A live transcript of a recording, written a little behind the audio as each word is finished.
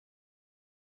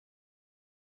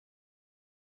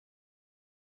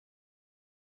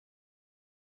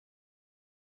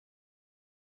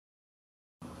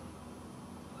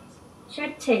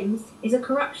Shad Thames is a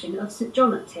corruption of St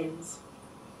John at Thames.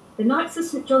 The Knights of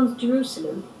St John's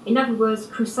Jerusalem, in other words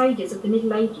Crusaders of the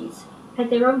Middle Ages, had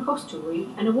their own hostelry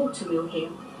and a watermill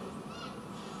here.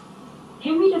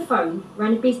 Henry the Fawn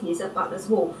ran a business at Butler's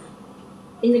Wharf.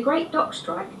 In the Great Dock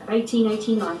Strike of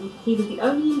 1889, he was the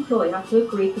only employer who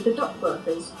agreed with the dock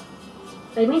workers.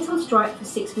 They went on strike for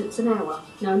 6 an hour,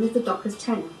 known as the dockers'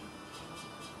 tenner.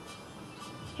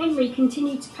 Henry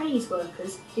continued to pay his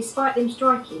workers despite them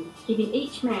striking, giving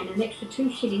each man an extra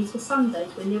 2 shillings for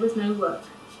Sundays when there was no work.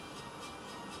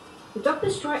 The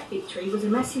dockers' strike victory was a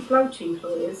massive blow to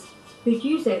employers who'd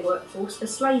use their workforce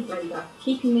as slave labour,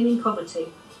 keeping them in poverty.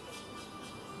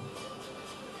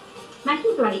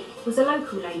 Maggie Blake was a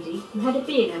local lady who had a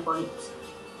bee in her bonnet.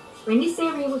 When this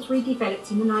area was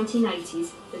redeveloped in the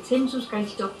 1980s, the Thames was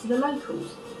gated off to the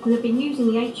locals, who had been using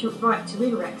the ancient right to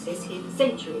river access here for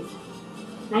centuries.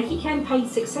 Maggie campaigned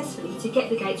successfully to get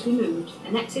the gates removed,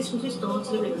 and access was restored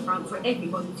to the riverfront for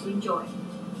everybody to enjoy.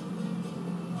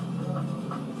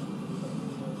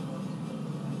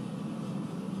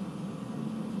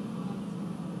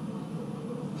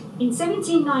 In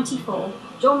 1794,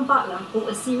 John Butler bought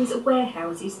a series of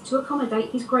warehouses to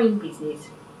accommodate his grain business.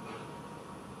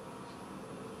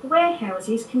 The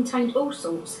warehouses contained all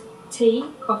sorts: tea,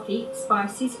 coffee,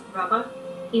 spices, rubber,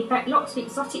 in fact lots of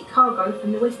exotic cargo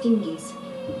from the West Indies.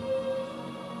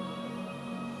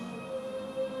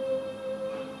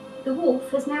 The wharf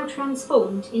has now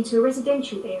transformed into a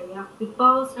residential area with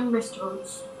bars and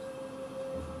restaurants.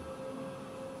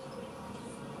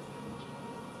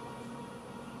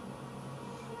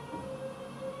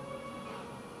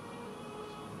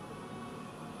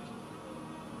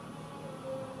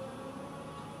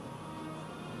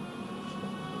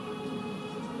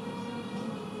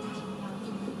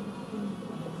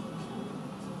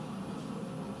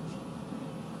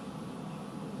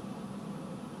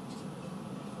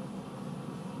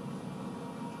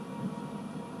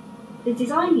 The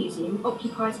Design Museum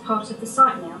occupies part of the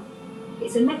site now.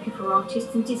 It's a mecca for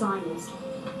artists and designers.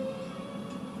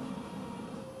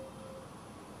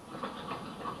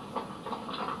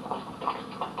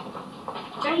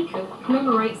 Jacob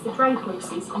commemorates the dray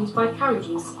horses used by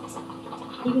carriages.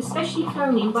 He was specially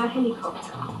flown in by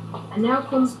helicopter and now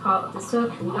forms part of the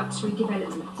Circle luxury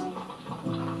development.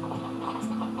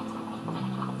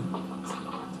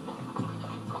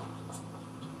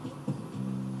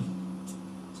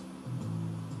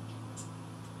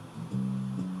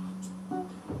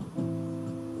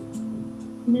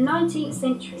 In the 19th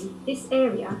century, this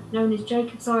area, known as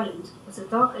Jacob's Island, was a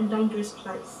dark and dangerous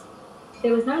place.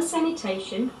 There was no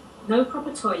sanitation, no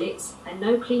proper toilets, and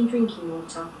no clean drinking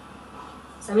water.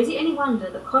 So is it any wonder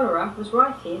that cholera was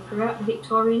rife here throughout the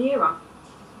Victorian era?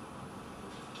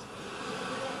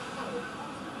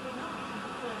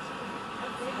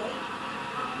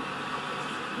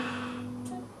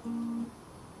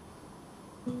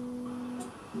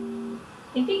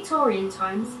 In Victorian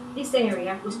times, this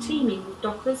area was teeming with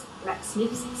dockers,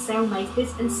 blacksmiths,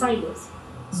 sailmakers and sailors,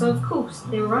 so of course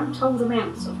there were untold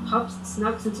amounts of pubs,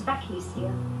 snugs and tobacconists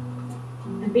here.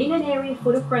 And being an area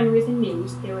full of granaries and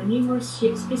mills, there were numerous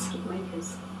ship's biscuit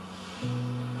makers.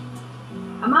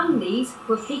 Among these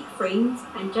were Peak Friends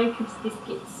and Jacob's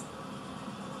Biscuits.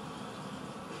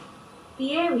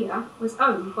 The area was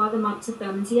owned by the monks of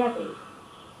Bermondsey Abbey.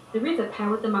 The river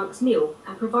powered the monks' mill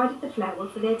and provided the flour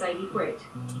for their daily bread.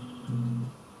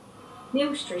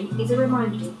 Mill Street is a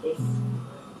reminder of this.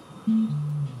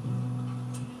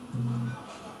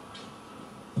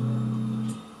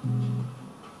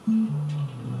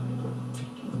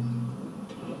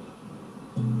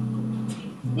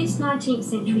 This 19th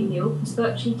century mill was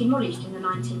virtually demolished in the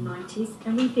 1990s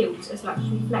and rebuilt as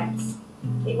luxury flats.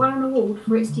 It won an award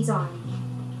for its design.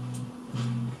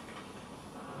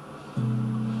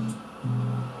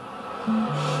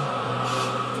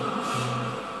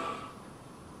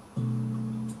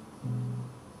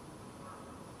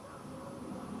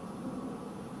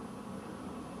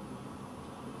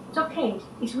 Dock Head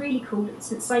is really called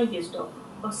St Saviour's Dock,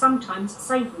 or sometimes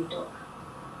Savoury Dock.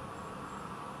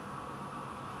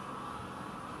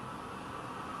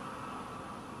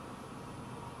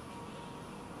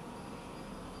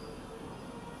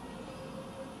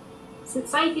 St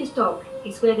Saviour's Dock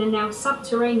is where the now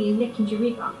subterranean Neckinger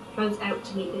River flows out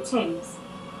to meet the Thames.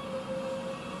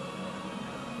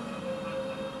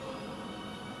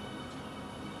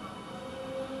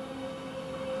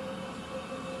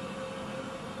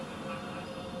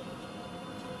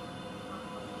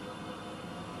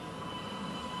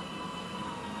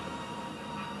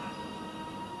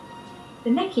 The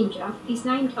Neckinger is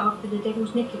named after the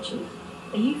Devil's Neckerchief,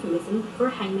 a euphemism for a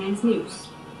hangman's noose.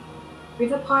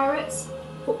 River pirates,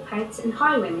 footpads and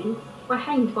highwaymen were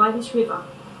hanged by this river.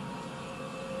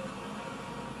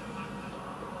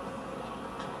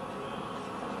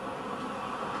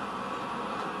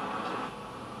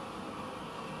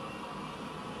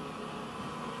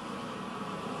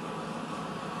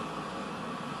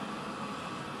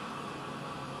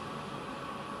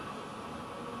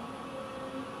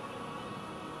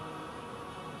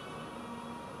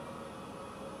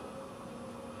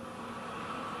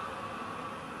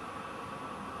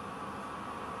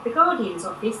 The Guardian's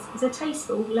office is a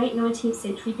tasteful late 19th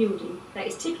century building that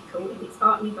is typical in its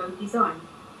Art Nouveau design.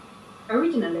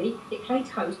 Originally, it played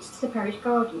host to the parish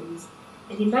guardians,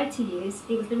 and in later years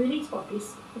it was the relief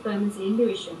office for Bermondsey and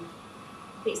Lewisham.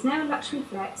 It's now luxury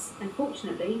flats, and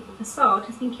fortunately the facade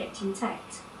has been kept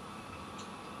intact.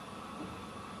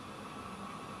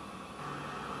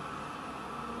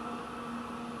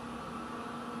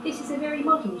 This is a very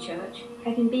modern church,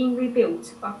 having been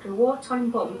rebuilt after a wartime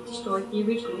bomb destroyed the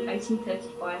original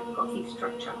 1835 Gothic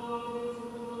structure.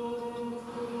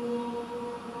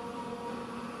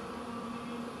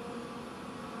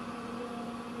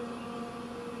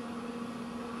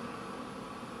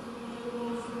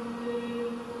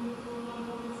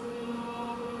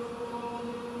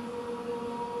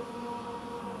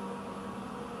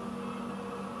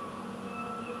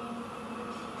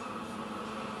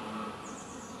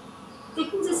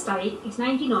 Dickens Estate is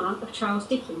named in honour of Charles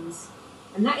Dickens,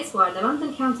 and that is why the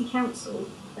London County Council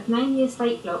have named the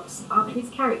estate blocks after his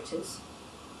characters.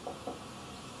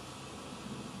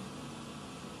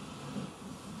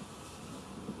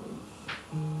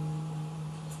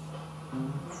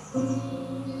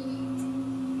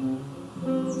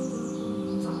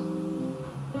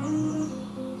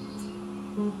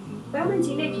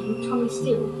 Bermondsey legend Tommy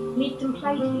Steele lived and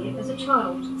played here as a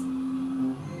child.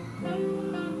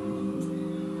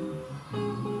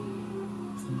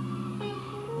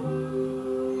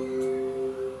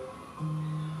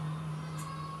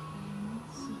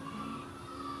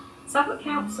 Suffolk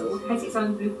Council has its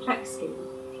own blue plaque scheme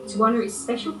to honour its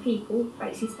special people,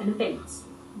 places and events,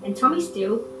 and Tommy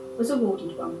Steele was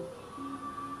awarded one.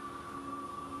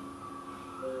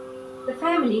 The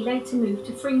family later moved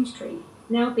to Fring Street,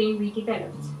 now being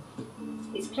redeveloped.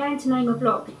 It's planned to name a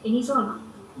block in his honour.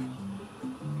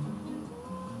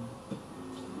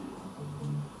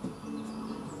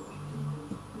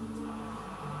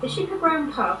 The Ship of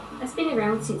Rome pub has been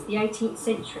around since the 18th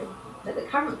century, but the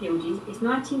current building is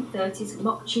 1930s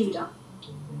mock Tudor.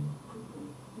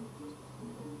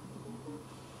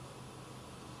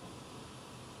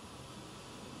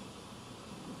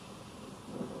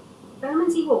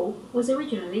 Bermondsey Wall was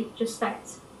originally just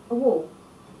that, a wall.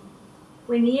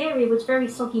 When the area was very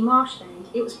soggy marshland,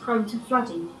 it was prone to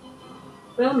flooding.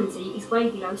 Bermondsey is way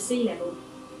below sea level,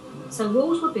 so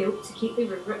walls were built to keep the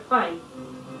river at bay.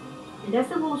 And as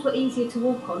the walls were easier to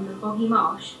walk on than boggy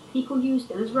marsh, people used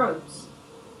them as roads.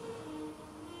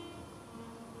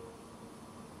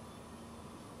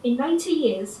 In later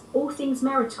years, all things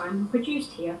maritime were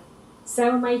produced here.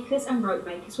 Sail makers and rope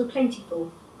makers were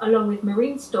plentiful, along with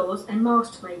marine stores and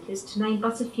mast makers, to name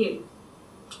but a few.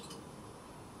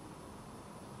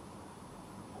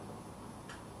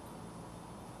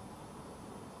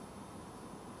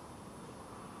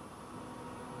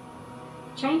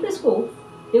 Chambers Wharf,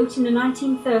 built in the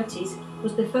 1930s,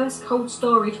 was the first cold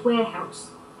storage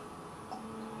warehouse.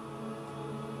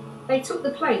 They took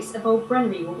the place of old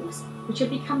granary wharves, which had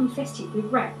become infested with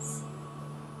rats.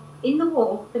 In the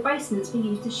war, the basements were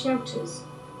used as shelters.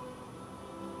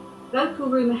 Local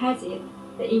rumour has it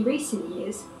that in recent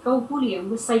years, gold bullion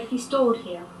was safely stored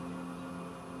here.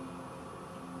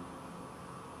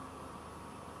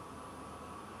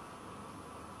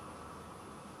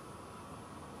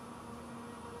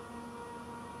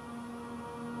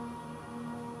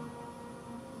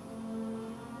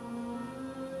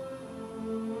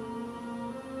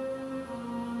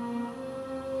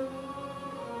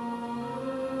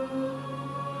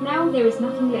 Now there is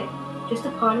nothing left, just a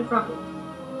pile of rubble.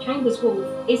 Chambers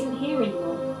Wharf isn't here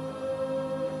anymore.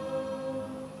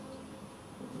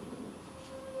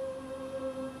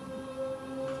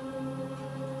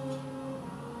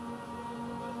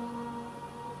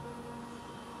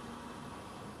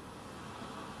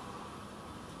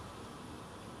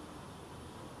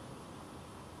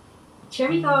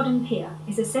 Cherry Garden Pier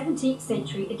is a 17th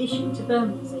century addition to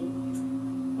Bermondsey.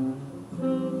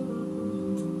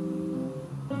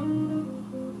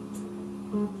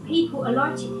 People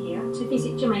alighted here to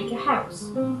visit Jamaica House,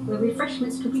 where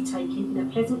refreshments could be taken in a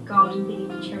pleasant garden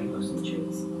beneath cherry blossom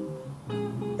trees.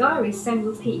 Diarist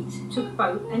Samuel Pepys took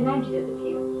boat and landed at the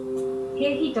pier.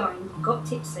 Here he dined, got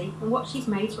tipsy, and watched his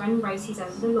maids running races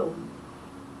over the lawn.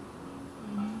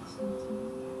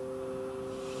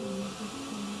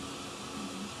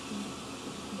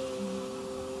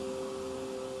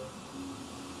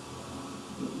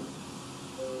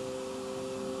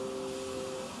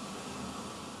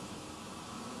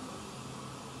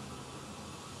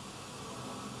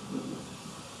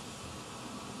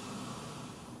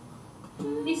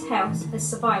 This house has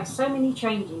survived so many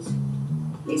changes.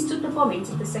 It stood the bombings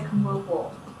of the Second World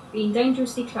War, being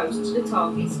dangerously close to the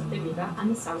targets of the river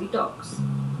and the Surrey docks.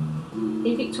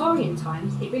 In Victorian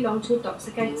times, it belonged to a docks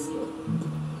against law.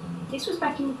 This was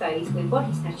back in the days when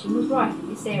body snatching was rife in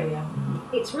this area.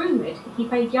 It's rumoured he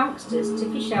paid youngsters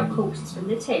to fish out corpses from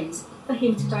the Thames for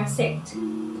him to dissect.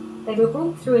 They were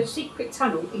brought through a secret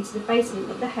tunnel into the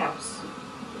basement of the house.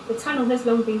 The tunnel has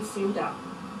long been sealed up.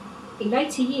 In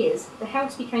later years, the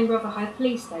house became Rotherhithe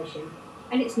police station,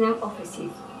 and it's now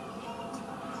offices.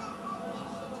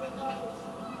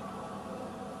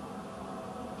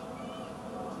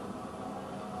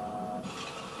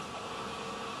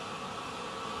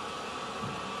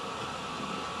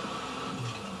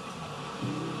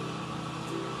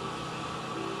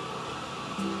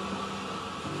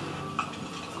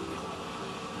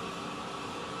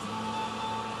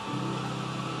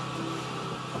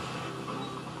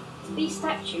 These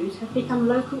statues have become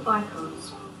local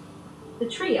icons. The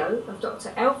trio of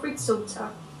Dr. Alfred Salter,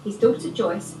 his daughter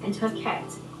Joyce and her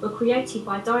cat were created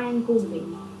by Diane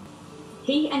Goulding.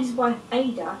 He and his wife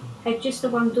Ada had just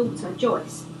the one daughter,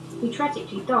 Joyce, who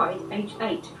tragically died aged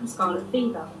 8 from scarlet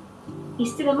fever.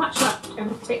 He's still a much loved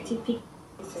and respected figure.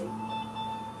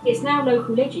 It's now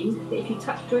local legend that if you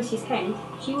touch Joyce's hand,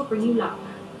 she will bring you luck.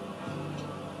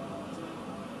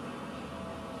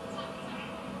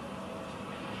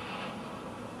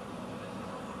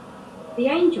 The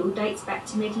angel dates back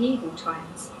to medieval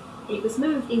times. It was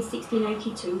moved in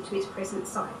 1682 to its present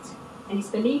site, and is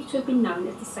believed to have been known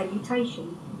as the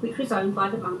Salutation, which was owned by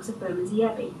the monks of Bermondsey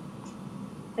Abbey.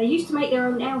 They used to make their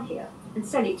own ale here and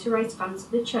sell it to raise funds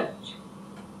for the church.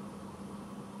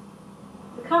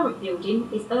 The current building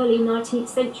is early 19th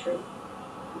century.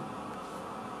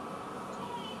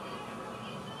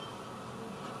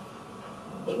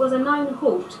 It was a known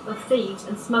haunt of thieves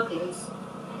and smugglers.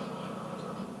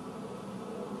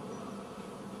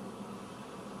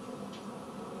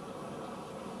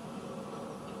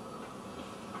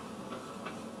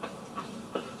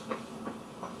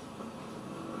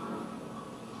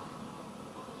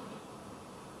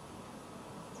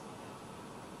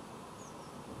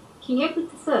 King Edward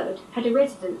III had a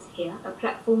residence here at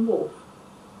Platform Wharf.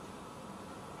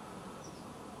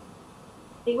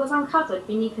 It was uncovered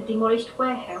beneath a demolished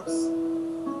warehouse.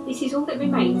 This is all that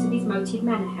remains of his moated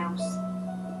manor house.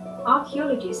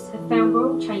 Archaeologists have found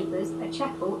royal chambers, a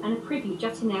chapel and a privy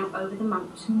jutting out over the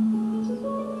moat.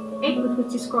 Edward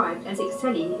was described as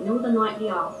excelling in all the knightly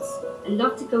arts and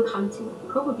loved to go hunting,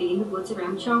 probably in the woods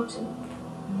around Charlton.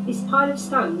 This pile of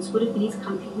stones would have been his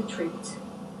country retreat.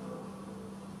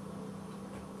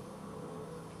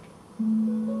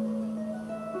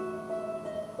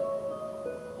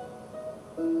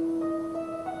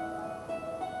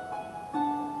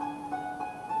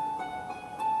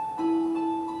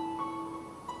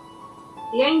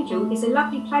 The Angel is a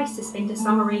lovely place to spend a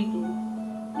summer evening.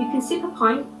 You can sip a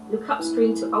pint, look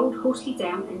upstream to old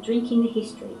Horselydown and drink in the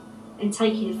history, and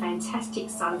take in a fantastic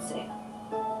sunset.